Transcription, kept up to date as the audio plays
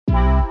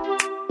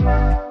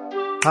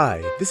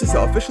Hi, this is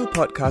the official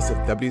podcast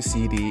of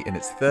WCD in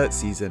its third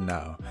season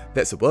now.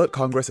 That's the World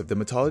Congress of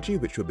Dermatology,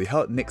 which will be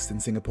held next in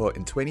Singapore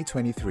in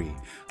 2023.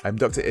 I'm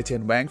Dr.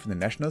 Etienne Wang from the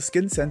National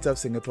Skin Centre of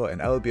Singapore,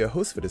 and I will be your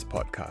host for this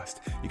podcast.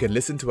 You can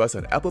listen to us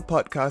on Apple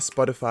Podcasts,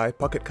 Spotify,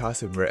 Pocket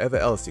Casts, and wherever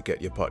else you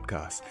get your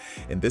podcasts.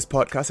 In this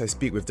podcast, I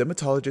speak with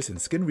dermatologists and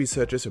skin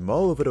researchers from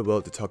all over the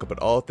world to talk about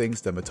all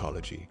things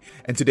dermatology.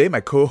 And today,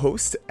 my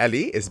co-host,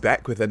 Ellie, is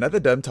back with another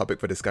derm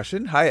topic for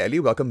discussion. Hi, Ellie.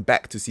 Welcome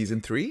back to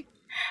Season 3.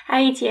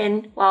 Hi,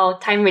 Etienne. Wow,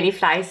 time really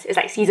flies. It's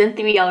like season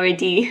 3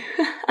 already.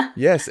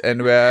 Yes,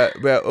 and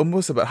we're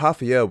almost about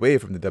half a year away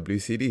from the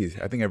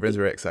WCDs. I think everyone's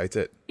very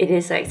excited. It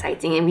is so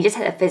exciting, and we just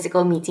had a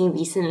physical meeting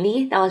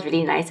recently. That was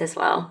really nice as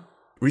well.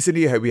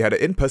 Recently, we had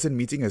an in-person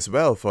meeting as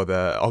well for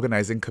the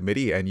organising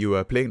committee, and you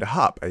were playing the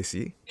harp, I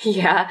see.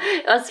 Yeah,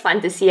 it was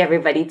fun to see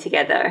everybody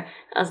together.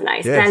 That was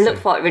nice. Yes. And I look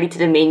forward really to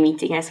the main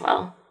meeting as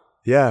well.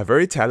 Yeah,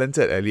 very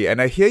talented, Ellie.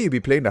 And I hear you'll be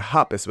playing the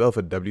harp as well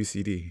for the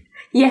WCD.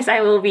 Yes, I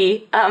will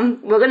be.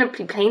 We're going to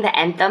be playing the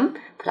anthem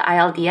for the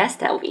ILDS.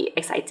 That will be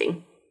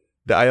exciting.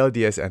 The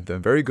ILDS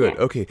anthem. Very good.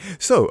 Yeah.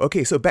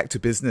 Okay, so back to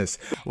business.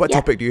 What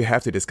topic do you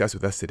have to discuss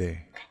with us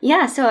today?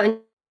 Yeah,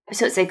 so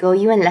episodes ago,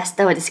 you and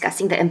Lester were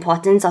discussing the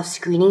importance of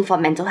screening for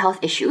mental health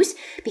issues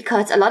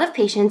because a lot of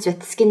patients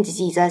with skin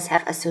diseases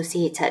have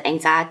associated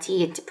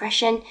anxiety and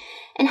depression,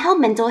 and how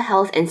mental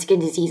health and skin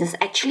diseases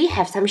actually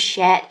have some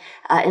shared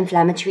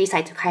inflammatory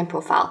cytokine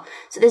profile.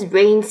 So this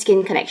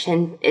brain-skin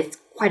connection is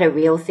quite a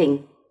real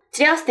thing.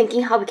 Today I was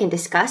thinking how we can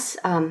discuss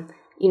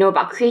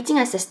about creating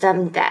a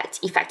system that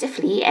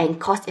effectively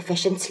and cost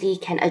efficiently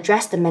can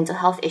address the mental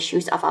health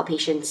issues of our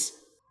patients.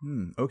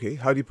 Okay,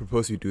 how do you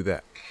propose we do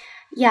that?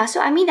 Yeah,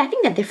 so I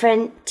think there are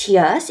different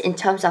tiers in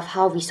terms of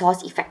how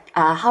resource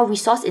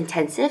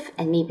intensive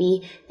and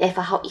maybe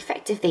therefore how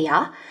effective they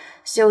are.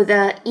 So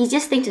the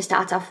easiest thing to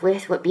start off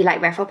with would be like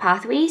referral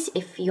pathways.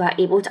 If you are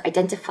able to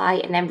identify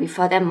and then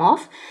refer them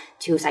off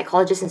to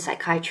psychologists and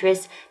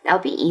psychiatrists, that'll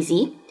be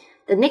easy.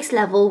 The next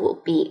level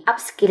will be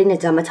upskilling the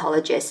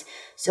dermatologist.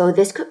 So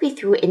this could be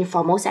through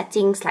informal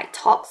settings like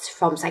talks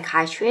from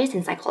psychiatrists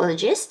and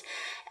psychologists,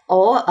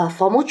 or a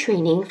formal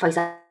training. For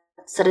example,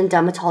 certain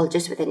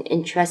dermatologists with an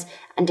interest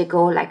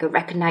undergo like a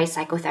recognized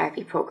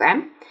psychotherapy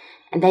program.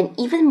 And then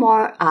even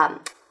more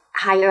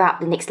higher up,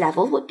 the next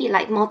level would be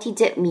like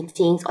multi-dip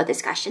meetings or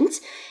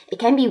discussions. It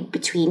can be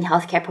between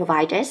healthcare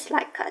providers,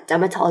 like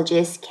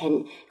dermatologists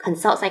can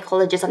consult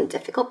psychologists on a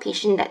difficult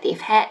patient that they've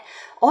had,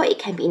 or it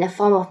can be in the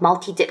form of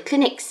multi-dip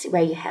clinics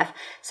where you have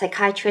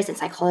psychiatrists and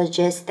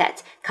psychologists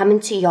that come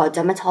into your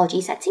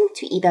dermatology setting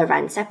to either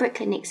run separate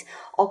clinics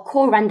or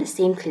co-run the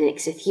same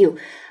clinics with you.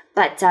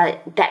 But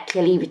that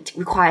clearly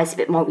requires a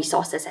bit more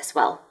resources as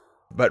well.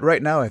 But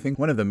right now, I think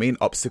one of the main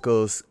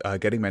obstacles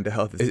getting mental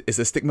health is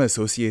the stigma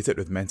associated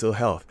with mental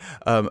health.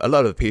 A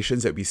lot of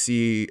patients that we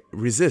see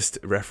resist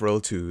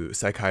referral to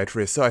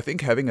psychiatrists. So I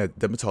think having a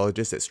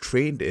dermatologist that's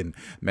trained in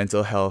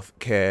mental health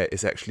care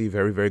is actually a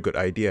very, very good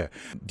idea.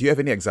 Do you have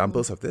any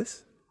examples of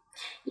this?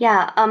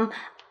 Yeah,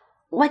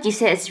 what you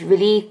said is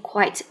really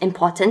quite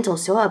important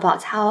also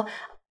about how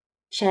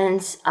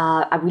patients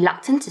are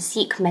reluctant to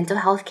seek mental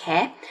health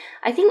care.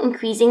 I think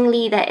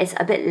increasingly there is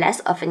a bit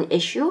less of an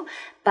issue,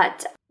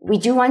 but we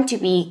do want to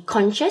be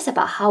conscious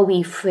about how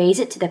we phrase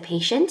it to the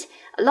patient.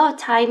 A lot of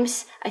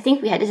times, I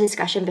think we had this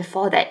discussion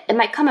before that it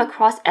might come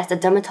across as the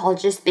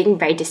dermatologist being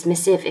very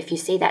dismissive if you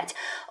say that,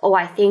 oh,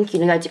 I think,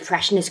 your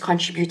depression is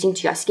contributing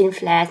to your skin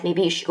flares,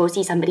 maybe you should go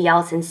see somebody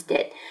else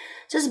instead.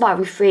 So it's about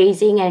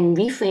rephrasing and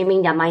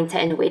reframing their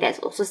mindset in a way that's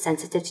also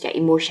sensitive to their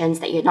emotions,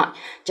 that you're not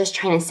just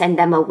trying to send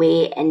them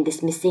away and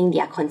dismissing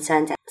their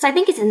concerns. So I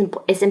think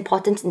it's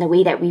important in the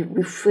way that we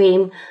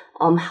reframe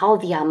how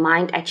their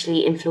mind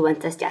actually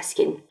influences their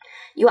skin.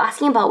 You were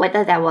asking about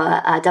whether there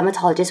were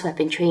dermatologists who have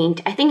been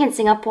trained. I think in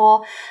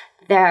Singapore,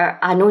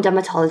 there are no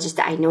dermatologists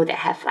that I know that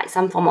have like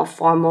some form of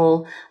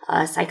formal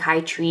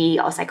psychiatry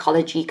or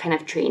psychology kind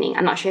of training.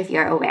 I'm not sure if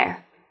you're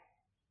aware.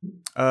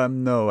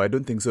 No, I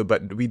don't think so.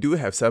 But we do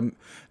have some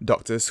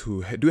doctors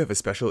who do have a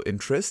special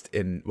interest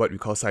in what we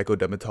call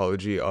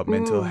psychodermatology or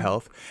mental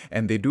health,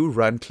 and they do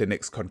run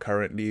clinics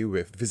concurrently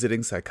with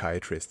visiting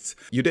psychiatrists.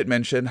 You did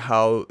mention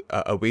how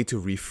a way to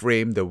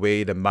reframe the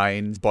way the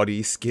mind,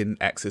 body, skin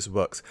axis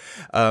works.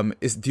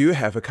 Do you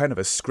have a kind of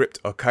a script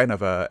or kind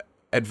of a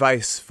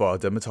advice for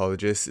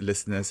dermatologist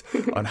listeners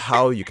on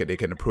how they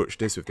can approach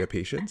this with their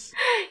patients?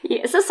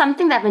 Yeah, so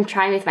something that I've been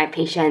trying with my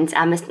patients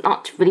is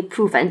not really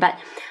proven, but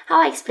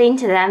how I explain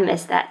to them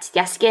is that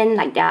their skin,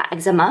 like their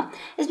eczema,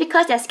 is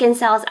because their skin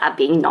cells are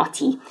being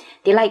naughty.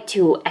 They like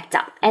to act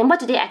up. And what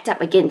do they act up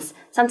against?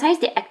 Sometimes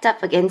they act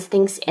up against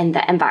things in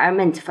the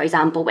environment, for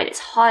example, when it's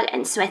hot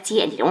and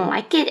sweaty and they don't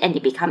like it and they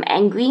become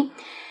angry.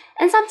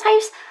 And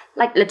sometimes,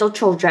 like little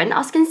children,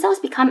 our skin cells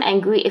become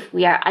angry if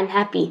we are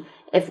unhappy,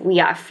 if we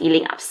are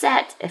feeling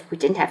upset, if we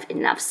didn't have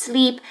enough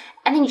sleep,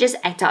 and then you just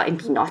act out and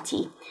be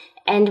naughty.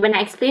 And when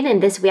I explain it in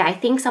this way, I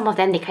think some of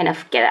them, they kind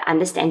of get an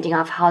understanding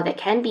of how there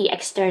can be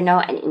external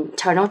and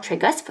internal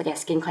triggers for their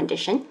skin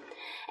condition.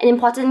 And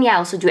importantly, I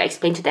also do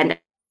explain to them that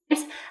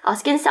our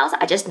skin cells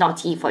are just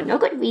naughty for no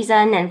good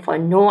reason and for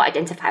no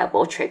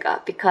identifiable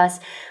trigger, because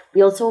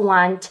we also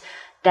want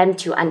them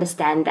to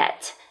understand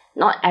that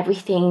not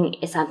everything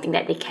is something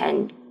that they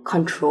can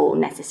control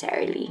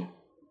necessarily.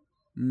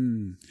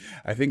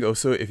 I think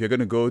also if you're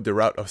going to go the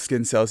route of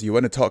skin cells, you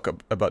want to talk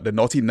about the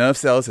naughty nerve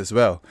cells as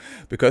well.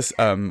 Because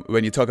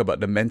when you talk about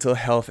the mental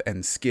health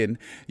and skin,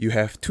 you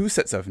have two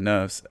sets of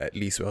nerves, at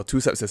least, two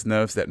sets of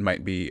nerves that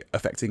might be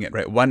affecting it,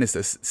 right? One is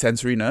the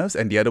sensory nerves,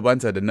 and the other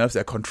ones are the nerves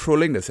that are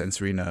controlling the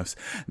sensory nerves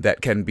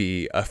that can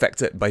be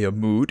affected by your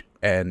mood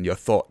and your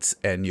thoughts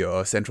and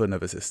your central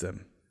nervous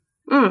system.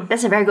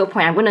 That's a very good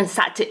point. I'm going to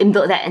start to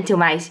inbuild that into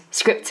my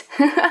script.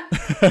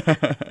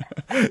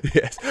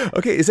 Yes.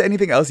 Okay, is there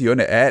anything else you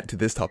want to add to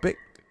this topic?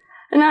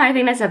 No, I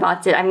think that's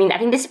about it. I mean, I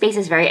think this space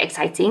is very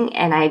exciting,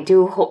 and I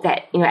do hope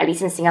that, at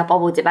least in Singapore,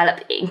 we'll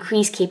develop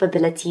increased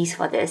capabilities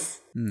for this.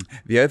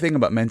 The other thing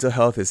about mental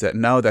health is that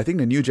now I think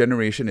the new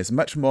generation is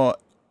much more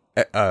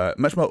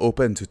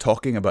open to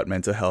talking about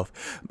mental health,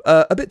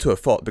 a bit to a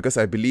fault, because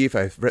I believe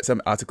I've read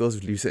some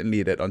articles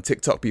recently that on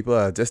TikTok people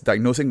are just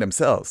diagnosing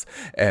themselves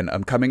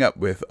and coming up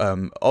with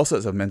all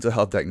sorts of mental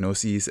health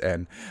diagnoses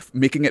and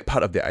making it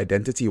part of their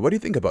identity. What do you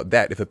think about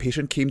that? If a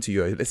patient came to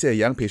you, let's say a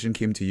young patient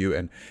came to you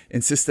and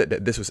insisted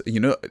that this was,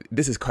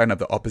 this is kind of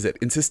the opposite,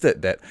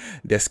 insisted that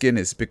their skin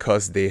is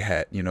because they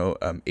had,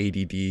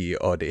 ADD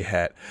or they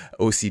had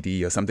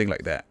OCD or something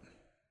like that.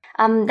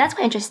 That's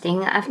quite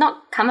interesting. I've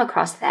not come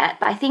across that,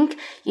 but I think,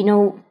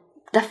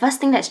 the first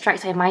thing that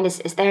strikes my mind is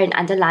there an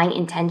underlying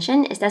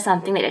intention? Is there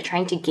something that they're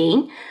trying to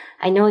gain?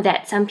 I know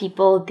that some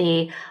people,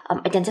 they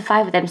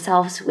identify with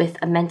themselves with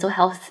a mental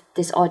health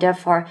disorder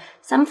for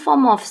some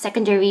form of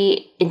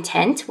secondary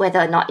intent, whether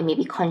or not it may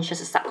be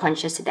conscious or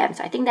subconscious to them.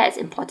 So I think that is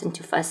important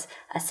to first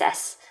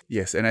assess.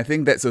 Yes, and I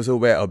think that's also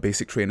where our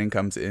basic training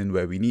comes in,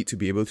 where we need to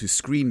be able to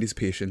screen these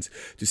patients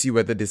to see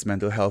whether this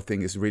mental health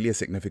thing is really a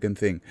significant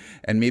thing,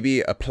 and maybe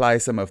apply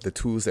some of the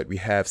tools that we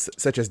have,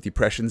 such as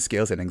depression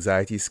scales and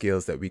anxiety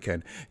scales that we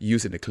can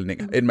use in the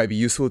clinic. It might be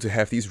useful to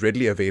have these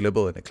readily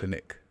available in the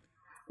clinic.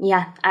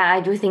 Yeah,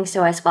 I do think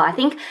so as well. I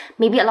think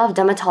maybe a lot of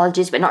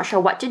dermatologists, we're not sure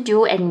what to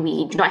do and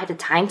we do not have the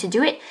time to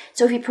do it.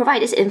 So if we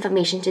provide this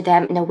information to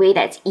them in a way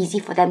that's easy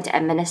for them to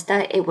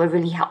administer, it will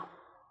really help.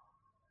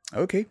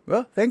 Okay,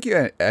 well, thank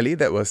you, Ali.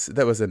 That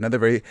was another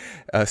very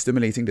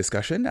stimulating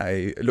discussion.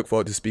 I look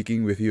forward to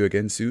speaking with you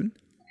again soon.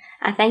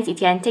 Thanks,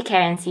 Etienne. Take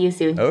care and see you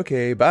soon.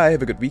 Okay, bye.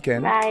 Have a good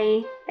weekend.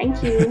 Bye.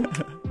 Thank you.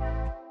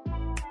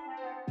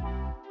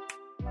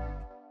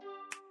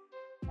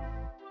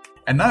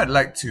 And now I'd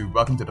like to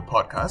welcome to the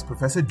podcast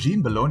Professor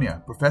Jean Bologna,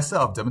 Professor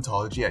of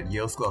Dermatology at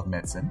Yale School of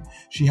Medicine.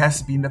 She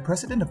has been the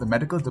President of the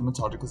Medical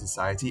Dermatological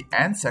Society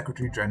and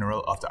Secretary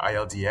General of the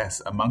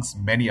ILDS, amongst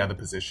many other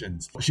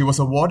positions. She was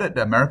awarded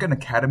the American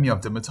Academy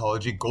of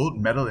Dermatology Gold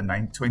Medal in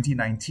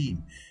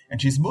 2019,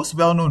 and she's most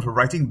well known for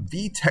writing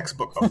the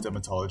textbook of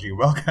dermatology.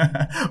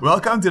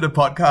 Welcome to the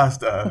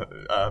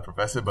podcast,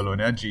 Professor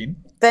Bologna.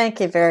 Jean. Thank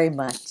you very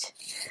much.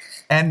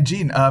 And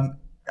Jean,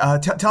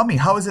 tell me,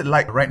 how is it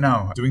like right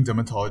now doing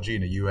dermatology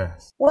in the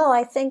US? Well,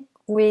 I think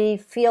we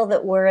feel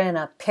that we're in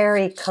a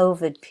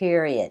peri-COVID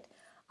period.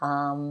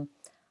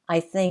 I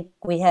think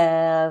we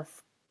have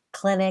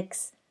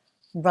clinics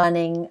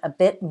running a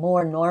bit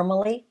more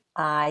normally.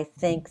 I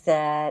think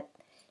that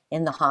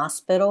in the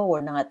hospital, we're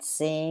not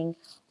seeing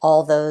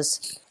all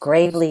those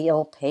gravely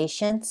ill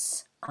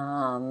patients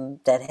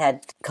that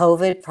had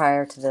COVID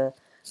prior to the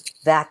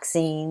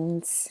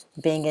vaccines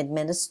being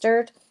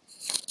administered.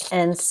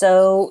 And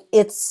so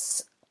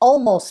it's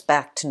almost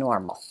back to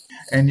normal.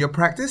 And your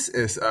practice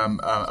is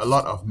a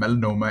lot of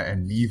melanoma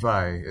and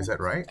nevi, is that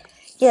right?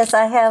 Yes,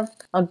 I have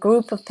a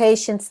group of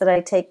patients that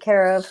I take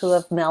care of who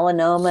have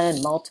melanoma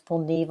and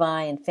multiple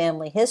nevi and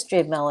family history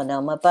of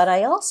melanoma, but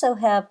I also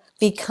have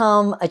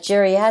become a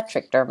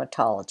geriatric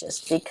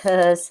dermatologist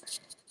because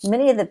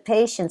many of the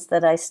patients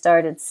that I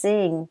started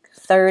seeing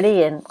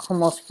 30 and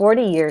almost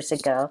 40 years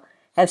ago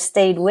have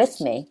stayed with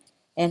me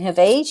and have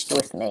aged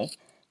with me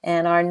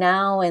and are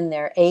now in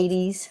their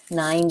 80s,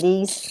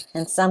 90s,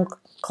 and some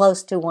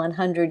close to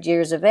 100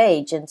 years of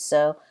age. And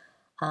so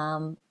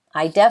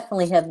I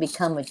definitely have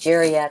become a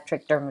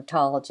geriatric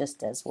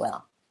dermatologist as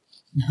well.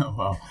 Oh,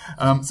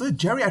 wow. So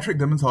geriatric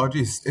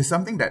dermatology is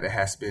something that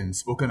has been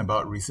spoken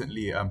about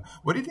recently.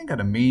 What do you think are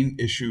the main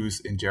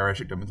issues in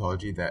geriatric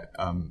dermatology that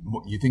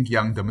you think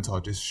young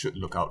dermatologists should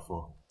look out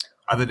for,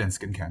 other than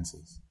skin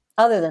cancers?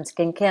 Other than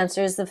skin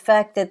cancer is the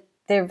fact that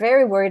they're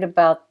very worried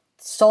about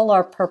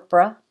solar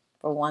purpura,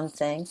 for one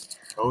thing.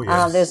 Oh,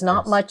 yes. There's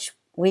not much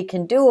we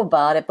can do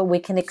about it, but we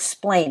can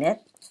explain it.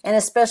 And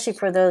especially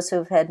for those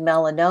who've had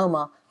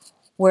melanoma,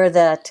 where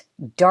that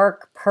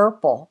dark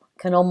purple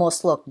can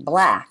almost look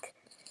black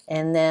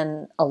and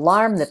then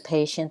alarm the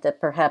patient that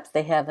perhaps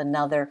they have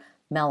another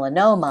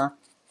melanoma.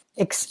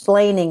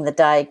 Explaining the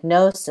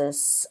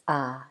diagnosis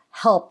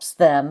helps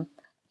them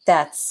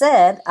That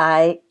said,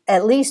 I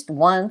at least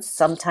once,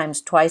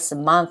 sometimes twice a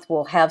month,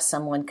 will have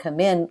someone come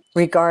in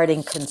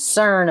regarding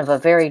concern of a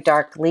very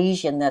dark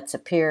lesion that's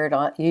appeared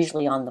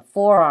usually on the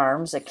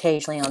forearms,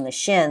 occasionally on the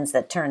shins,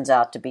 that turns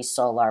out to be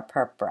solar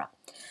purpura.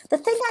 The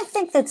thing I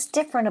think that's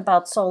different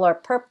about solar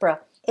purpura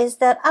is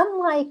that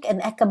unlike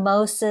an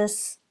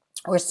ecchymosis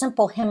or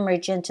simple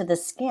hemorrhage into the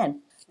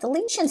skin, the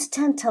lesions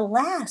tend to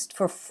last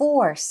for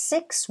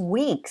 4-6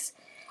 weeks,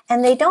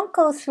 and they don't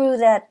go through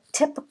that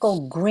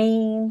typical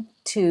green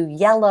to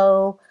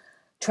yellow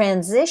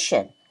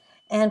transition.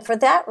 And for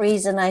that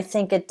reason, I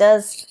think it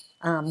does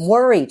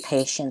worry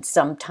patients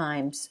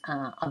sometimes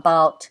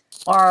about,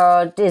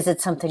 or is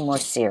it something more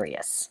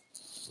serious?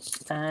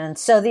 And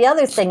so the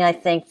other thing I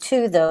think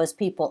too, though, as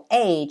people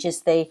age,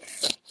 is they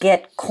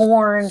get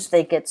corns,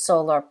 they get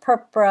solar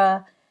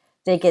purpura,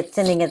 they get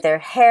thinning of their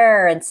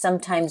hair, and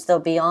sometimes they'll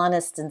be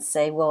honest and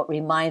say, well, it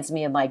reminds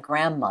me of my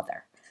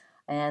grandmother.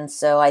 And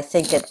so I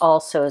think it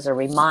also is a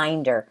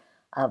reminder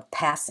of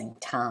passing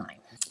time.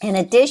 In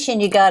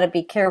addition, you got to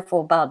be careful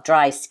about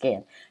dry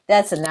skin.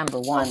 That's a number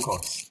one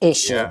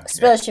issue,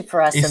 especially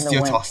for us in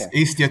the winter.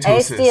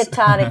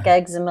 Asteatotic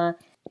eczema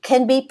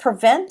can be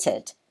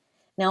prevented.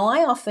 Now,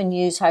 I often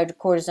use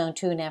hydrocortisone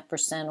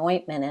 2.5%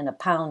 ointment in a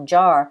pound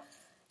jar.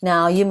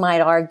 Now, you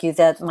might argue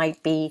that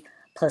might be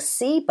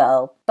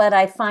placebo, but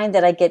I find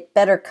that I get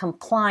better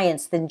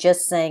compliance than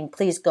just saying,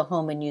 please go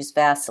home and use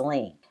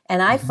Vaseline.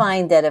 And I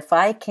find that if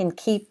I can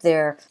keep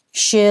their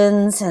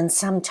shins and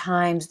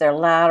sometimes their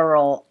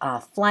lateral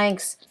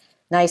flanks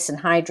nice and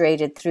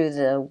hydrated through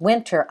the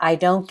winter, I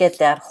don't get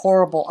that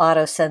horrible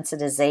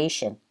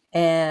autosensitization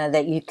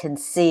that you can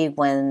see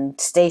when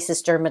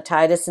stasis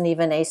dermatitis and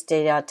even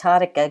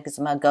asteatotic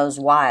eczema goes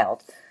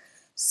wild.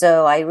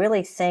 So I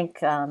really think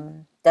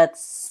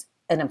that's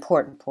an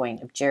important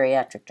point of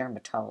geriatric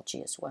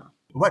dermatology as well.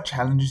 What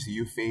challenges do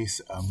you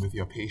face with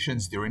your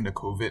patients during the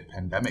COVID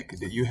pandemic?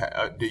 Did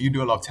you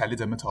do a lot of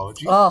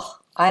teledermatology? Oh,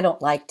 I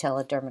don't like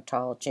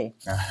teledermatology.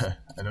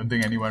 I don't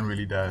think anyone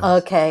really does.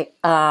 Okay,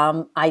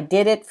 I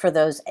did it for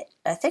those,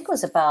 I think it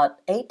was about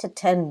 8 to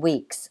 10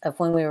 weeks of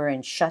when we were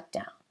in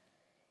shutdown.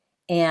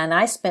 And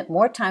I spent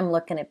more time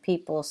looking at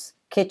people's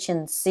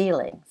kitchen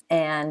ceilings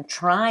and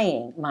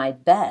trying my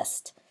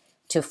best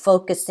to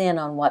focus in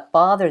on what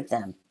bothered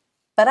them.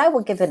 But I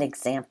will give an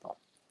example.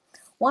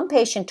 One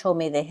patient told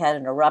me they had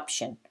an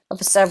eruption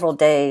of several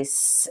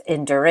days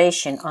in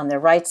duration on the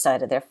right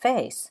side of their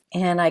face.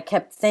 And I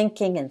kept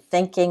thinking and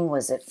thinking,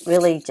 was it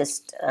really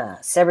just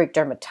seborrheic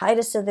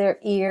dermatitis of their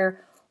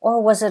ear,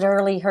 or was it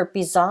early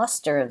herpes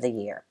zoster of the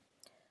ear?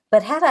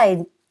 But had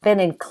I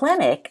been in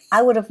clinic,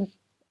 I would have,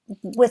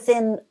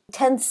 within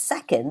 10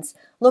 seconds,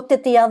 looked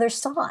at the other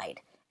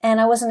side.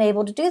 And I wasn't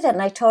able to do that.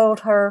 And I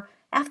told her,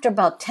 after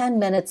about 10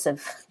 minutes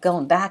of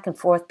going back and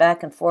forth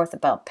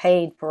about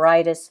pain,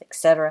 pruritus,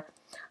 etc.,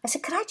 I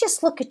said, could I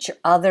just look at your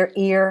other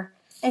ear?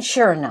 And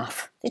sure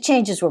enough, the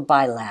changes were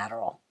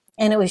bilateral,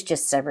 and it was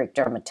just seborrheic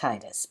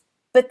dermatitis.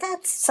 But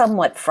that's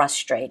somewhat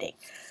frustrating.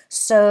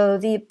 So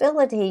the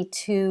ability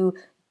to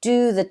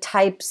do the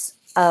types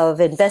of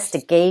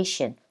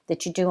investigation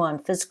that you do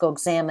on physical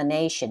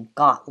examination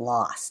got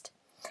lost.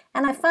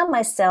 And I found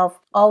myself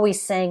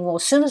always saying, well,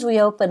 as soon as we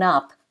open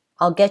up,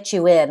 I'll get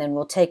you in and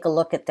we'll take a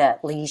look at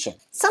that lesion.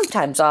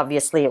 Sometimes,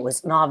 obviously, it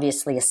was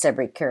obviously a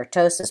seborrheic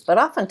keratosis, but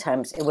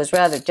oftentimes it was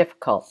rather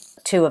difficult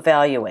to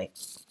evaluate.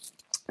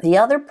 The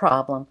other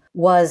problem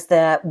was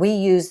that we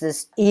used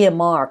this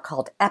EMR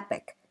called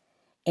Epic,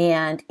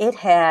 and it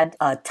had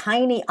a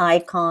tiny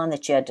icon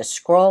that you had to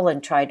scroll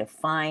and try to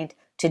find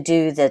to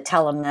do the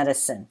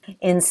telemedicine.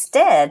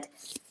 Instead,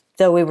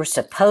 though we were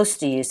supposed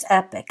to use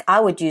Epic, I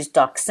would use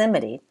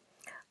Doximity,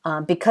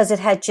 because it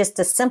had just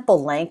a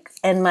simple link,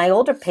 and my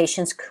older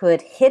patients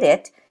could hit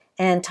it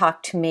and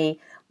talk to me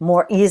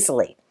more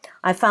easily.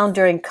 I found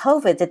during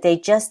COVID that they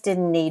just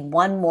didn't need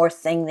one more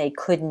thing they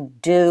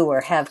couldn't do or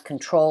have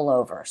control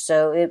over.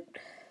 So it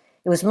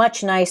was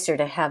much nicer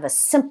to have a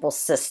simple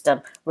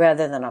system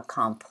rather than a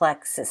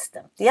complex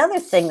system. The other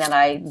thing that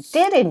I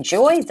did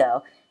enjoy,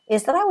 though,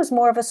 is that I was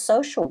more of a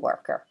social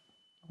worker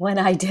when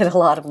I did a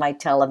lot of my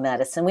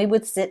telemedicine. We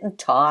would sit and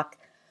talk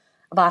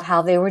about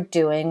how they were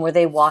doing. Were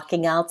they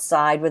walking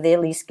outside? Were they at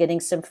least getting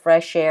some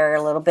fresh air,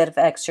 a little bit of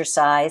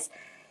exercise?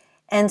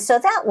 And so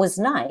that was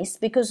nice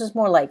because it was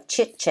more like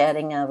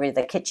chit-chatting over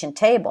the kitchen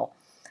table.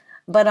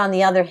 But on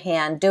the other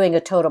hand, doing a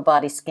total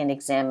body skin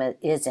exam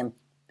is,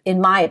 in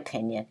my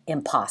opinion,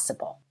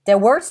 impossible. There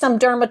were some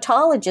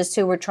dermatologists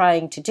who were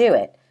trying to do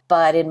it,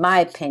 but in my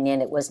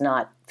opinion, it was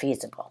not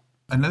feasible.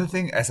 Another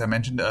thing, as I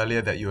mentioned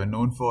earlier, that you are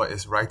known for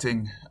is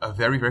writing a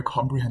very, very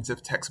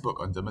comprehensive textbook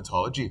on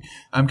dermatology.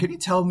 Can you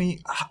tell me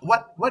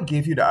what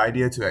gave you the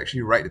idea to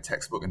actually write the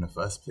textbook in the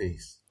first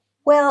place?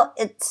 Well,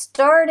 it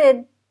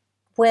started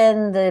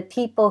when the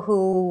people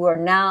who are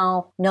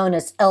now known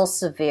as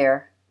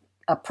Elsevier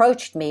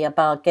approached me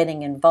about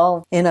getting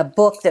involved in a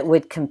book that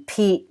would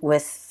compete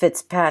with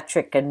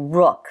Fitzpatrick and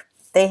Rook.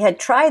 They had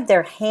tried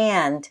their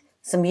hand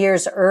some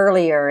years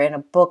earlier in a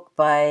book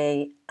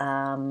by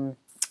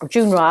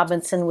June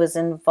Robinson was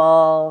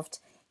involved,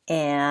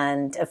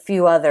 and a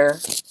few other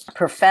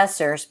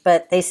professors,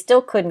 but they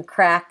still couldn't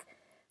crack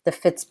the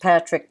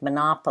Fitzpatrick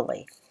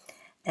monopoly.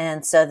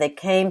 And so they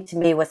came to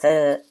me with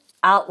an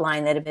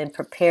outline that had been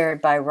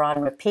prepared by Ron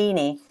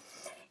Rapini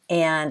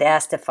and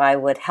asked if I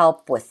would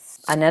help with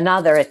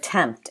another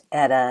attempt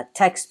at a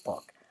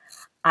textbook.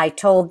 I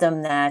told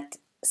them that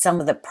some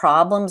of the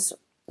problems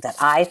that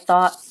I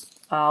thought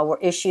were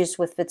issues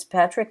with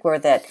Fitzpatrick were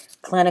that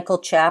clinical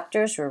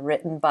chapters were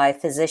written by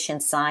physician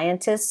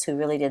scientists who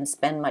really didn't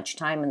spend much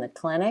time in the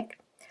clinic,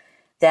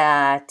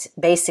 that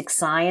basic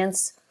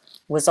science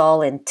was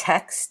all in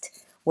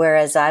text,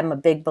 whereas I'm a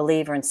big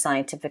believer in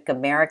Scientific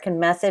American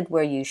method,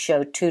 where you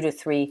show 2 to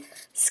 3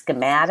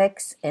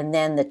 schematics and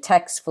then the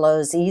text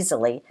flows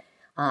easily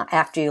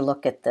after you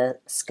look at the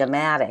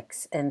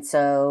schematics. And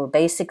so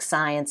basic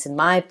science, in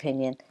my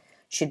opinion,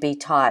 should be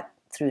taught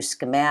through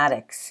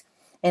schematics.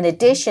 In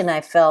addition,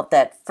 I felt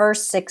that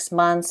first 6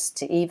 months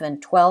to even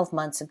 12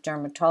 months of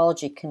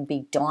dermatology can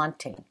be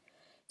daunting.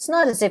 It's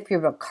not as if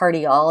you're a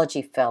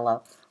cardiology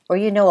fellow where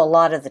you know a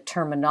lot of the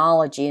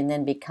terminology and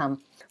then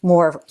become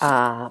more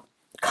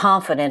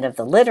confident of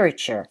the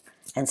literature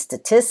and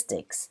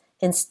statistics.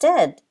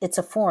 Instead, it's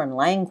a foreign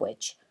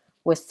language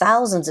with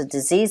thousands of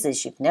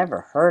diseases you've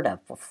never heard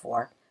of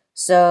before.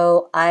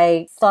 So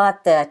I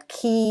thought that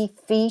key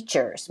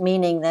features,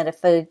 meaning that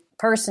if a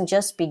person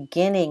just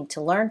beginning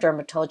to learn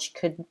dermatology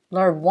could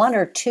learn 1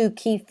 or 2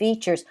 key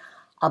features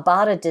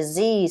about a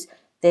disease,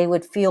 they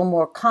would feel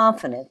more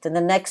confident. And the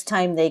next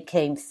time they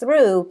came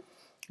through,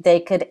 they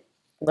could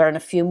learn a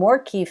few more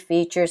key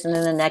features, and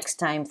then the next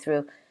time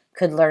through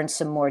could learn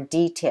some more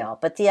detail.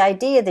 But the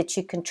idea that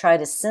you can try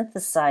to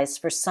synthesize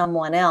for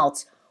someone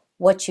else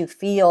what you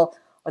feel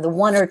are the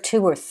 1 or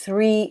 2 or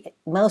 3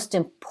 most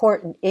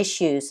important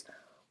issues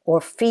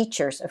or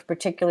features of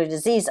particular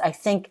disease, I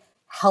think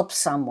helps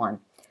someone.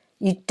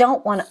 You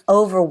don't want to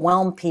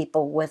overwhelm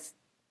people with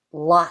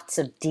lots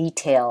of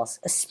details,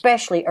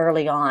 especially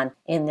early on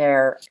in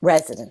their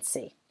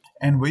residency.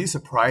 And were you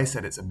surprised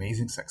at its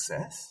amazing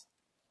success?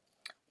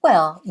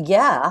 Well,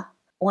 yeah.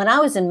 When I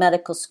was in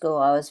medical school,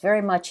 I was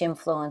very much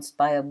influenced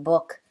by a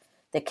book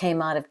that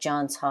came out of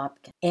Johns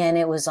Hopkins, and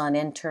it was on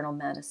internal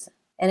medicine.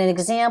 And an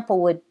example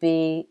would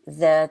be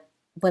that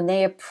when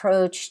they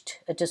approached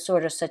a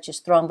disorder such as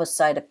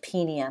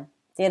thrombocytopenia,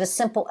 they had a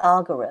simple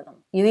algorithm.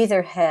 You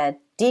either had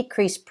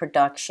decreased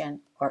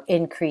production or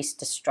increased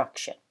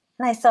destruction.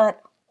 And I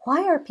thought,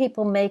 why are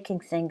people making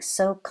things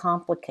so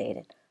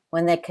complicated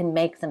when they can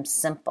make them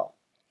simple?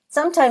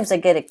 Sometimes I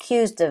get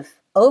accused of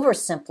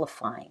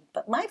oversimplifying,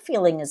 but my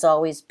feeling has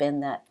always been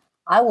that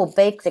I will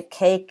bake the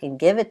cake and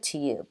give it to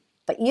you,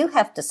 but you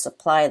have to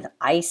supply the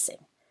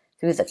icing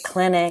through the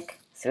clinic,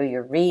 through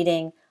your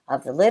reading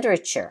of the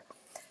literature.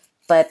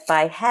 But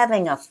by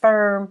having a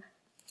firm,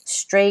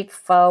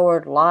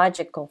 straightforward,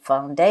 logical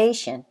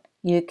foundation,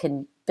 you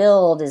can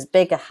build as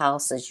big a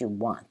house as you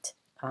want.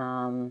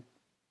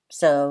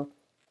 So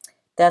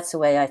that's the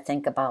way I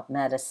think about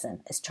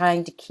medicine, is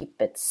trying to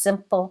keep it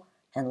simple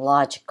and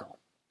logical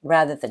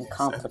rather than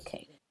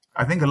complicated.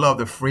 I think a lot of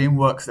the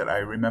frameworks that I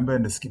remember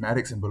in the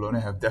schematics in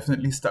Bologna have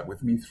definitely stuck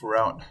with me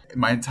throughout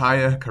my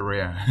entire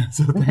career.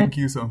 So thank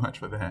you so much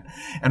for that.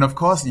 And of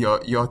course,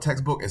 your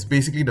textbook is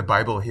basically the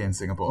Bible here in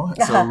Singapore.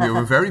 So we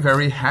were very,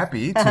 very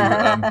happy to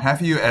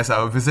have you as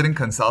our visiting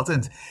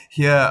consultant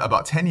here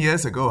about 10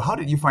 years ago. How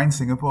did you find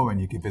Singapore when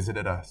you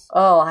visited us?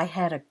 Oh, I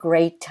had a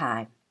great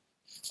time.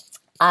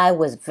 I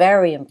was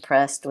very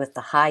impressed with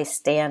the high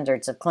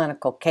standards of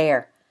clinical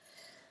care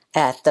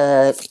at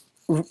the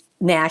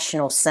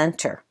National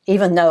Center,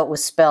 even though it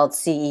was spelled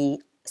CENTRE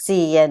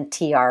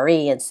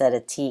instead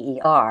of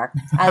TER.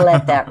 I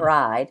let that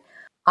ride.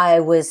 I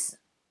was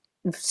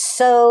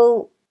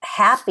so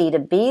happy to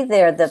be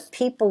there. The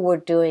people were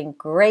doing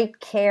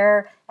great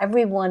care.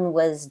 Everyone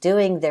was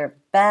doing their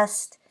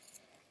best.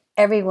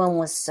 Everyone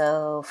was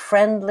so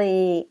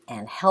friendly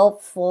and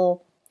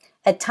helpful.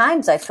 At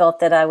times I felt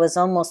that I was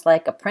almost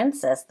like a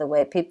princess the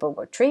way people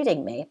were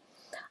treating me.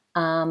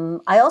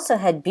 I also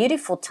had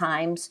beautiful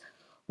times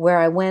where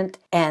I went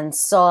and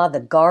saw the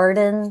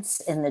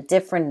gardens in the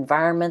different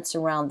environments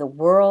around the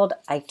world.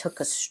 I took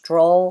a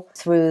stroll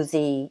through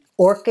the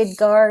orchid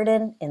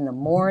garden in the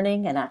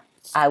morning, and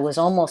I was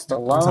almost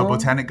alone. So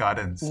botanic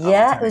gardens.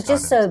 Yeah, it was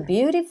just so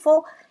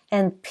beautiful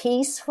and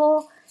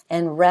peaceful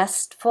and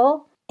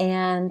restful.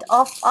 And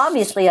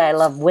obviously I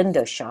love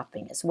window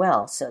shopping as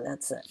well, so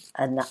that's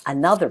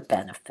another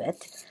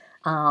benefit.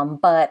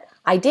 But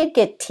I did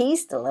get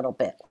teased a little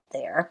bit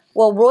there.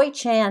 Well, Roy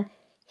Chan,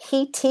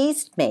 he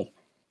teased me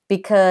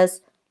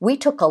because we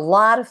took a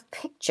lot of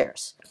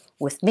pictures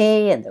with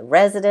me and the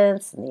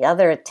residents and the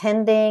other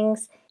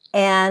attendings,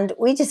 and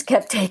we just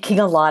kept taking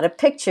a lot of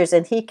pictures,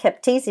 and he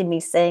kept teasing me,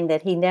 saying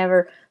that he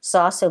never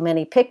saw so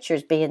many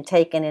pictures being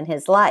taken in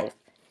his life.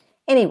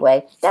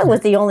 Anyway, that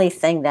was the only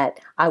thing that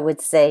I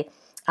would say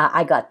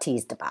I got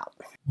teased about.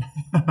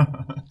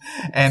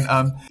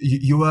 And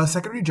you were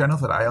Secretary General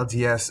for the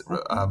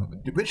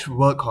ILDS. Which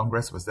World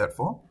Congress was that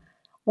for?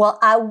 Well,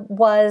 I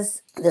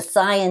was the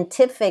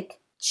scientific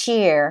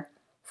chair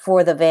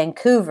for the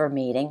Vancouver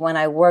meeting when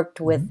I worked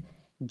with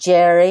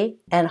Jerry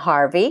and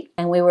Harvey,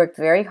 and we worked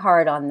very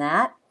hard on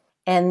that.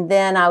 And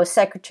then I was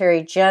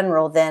Secretary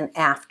General then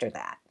after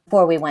that,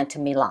 before we went to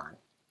Milan.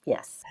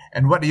 Yes.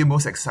 And what are you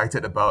most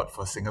excited about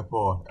for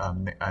Singapore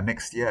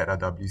next year at our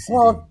WCD?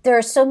 Well, there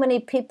are so many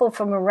people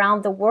from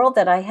around the world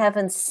that I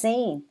haven't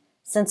seen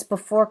since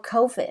before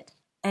COVID.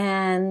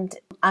 And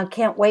I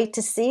can't wait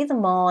to see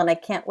them all, and I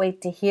can't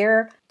wait to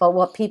hear about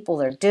what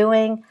people are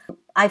doing.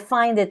 I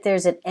find that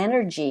there's an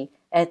energy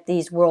at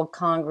these World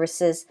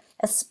Congresses,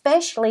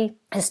 especially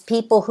as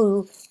people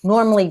who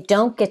normally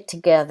don't get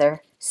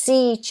together,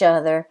 see each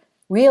other,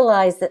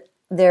 realize that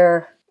there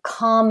are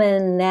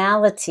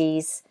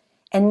commonalities,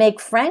 and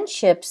make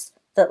friendships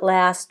that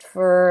last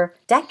for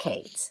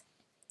decades.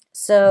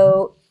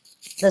 So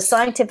the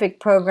scientific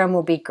program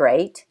will be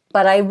great,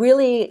 but I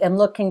really am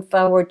looking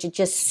forward to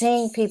just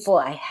seeing people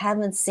I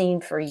haven't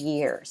seen for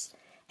years.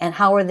 And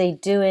how are they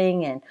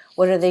doing, and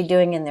what are they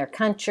doing in their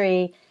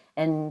country,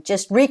 and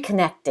just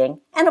reconnecting.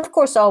 And of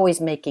course, always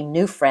making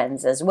new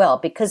friends as well,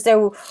 because there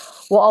will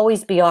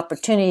always be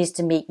opportunities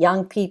to meet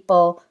young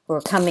people who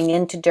are coming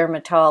into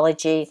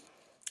dermatology.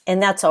 And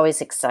that's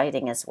always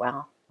exciting as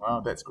well.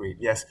 Wow, that's great.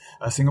 Yes,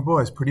 Singapore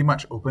has pretty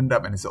much opened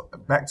up and it's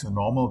back to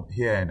normal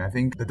here. And I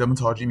think the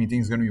dermatology meeting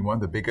is going to be one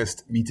of the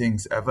biggest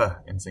meetings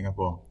ever in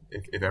Singapore,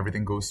 if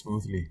everything goes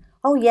smoothly.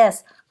 Oh,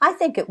 yes, I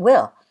think it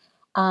will.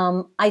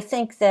 I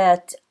think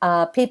that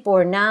people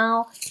are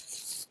now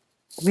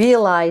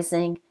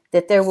realizing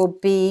that there will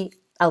be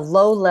a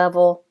low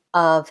level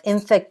of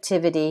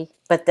infectivity,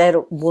 but that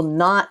it will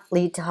not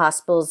lead to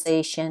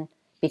hospitalization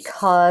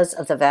because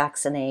of the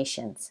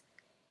vaccinations.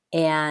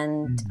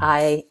 And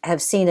I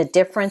have seen a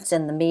difference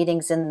in the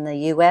meetings in the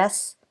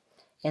U.S.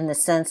 in the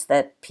sense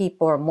that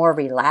people are more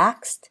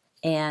relaxed.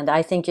 And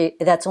I think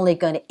that's only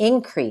going to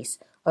increase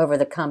over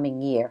the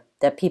coming year,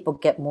 that people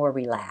get more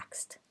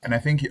relaxed. And I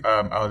think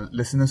our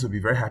listeners will be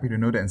very happy to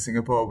know that in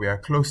Singapore, we are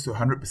close to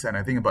 100%,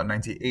 I think about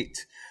 98%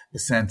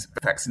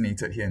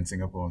 vaccinated here in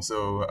Singapore.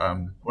 So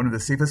one of the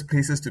safest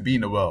places to be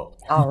in the world.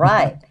 All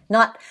right.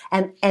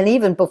 And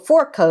even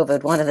before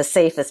COVID, one of the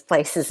safest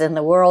places in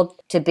the world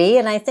to be.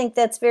 And I think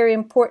that's very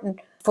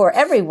important for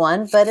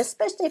everyone, but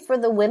especially for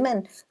the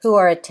women who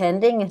are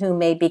attending and who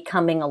may be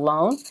coming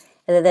alone,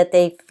 that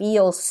they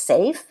feel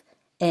safe.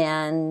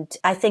 And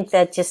I think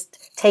that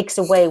just takes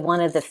away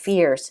one of the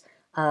fears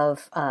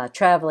of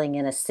traveling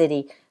in a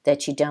city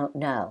that you don't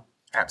know.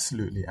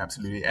 Absolutely,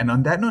 absolutely. And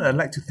on that note, I'd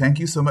like to thank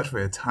you so much for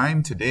your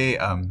time today,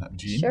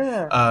 Jean.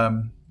 Sure.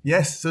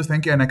 Yes, so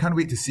thank you. And I can't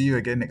wait to see you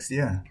again next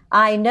year.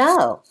 I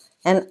know.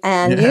 And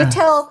you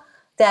tell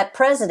that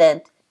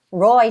President,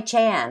 Roy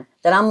Chan,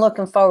 that I'm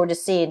looking forward to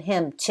seeing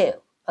him too.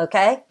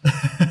 Okay?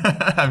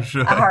 I'm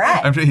sure. All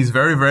right. I'm sure he's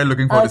very, very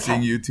looking forward to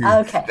seeing you too.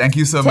 Okay. Thank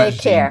you so much,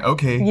 Take care. Jean.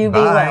 Okay. You bye.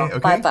 be well. Okay.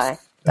 Bye-bye.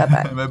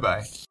 Bye-bye.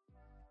 Bye-bye.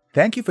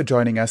 Thank you for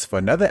joining us for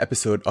another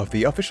episode of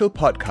the official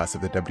podcast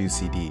of the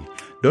WCD.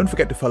 Don't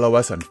forget to follow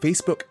us on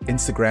Facebook,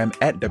 Instagram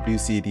at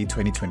WCD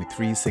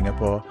 2023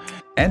 Singapore,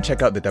 and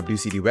check out the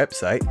WCD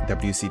website,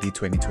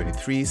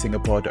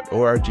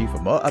 wcd2023singapore.org, for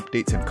more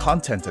updates and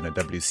content on the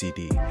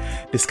WCD.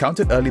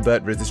 Discounted early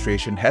bird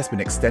registration has been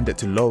extended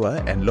to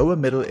lower and lower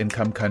middle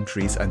income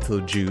countries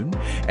until June,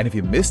 and if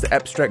you missed the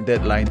abstract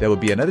deadline, there will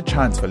be another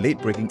chance for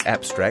late-breaking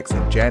abstracts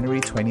in January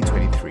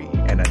 2023.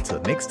 And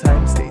until next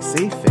time, stay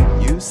safe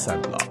and use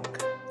sunblock.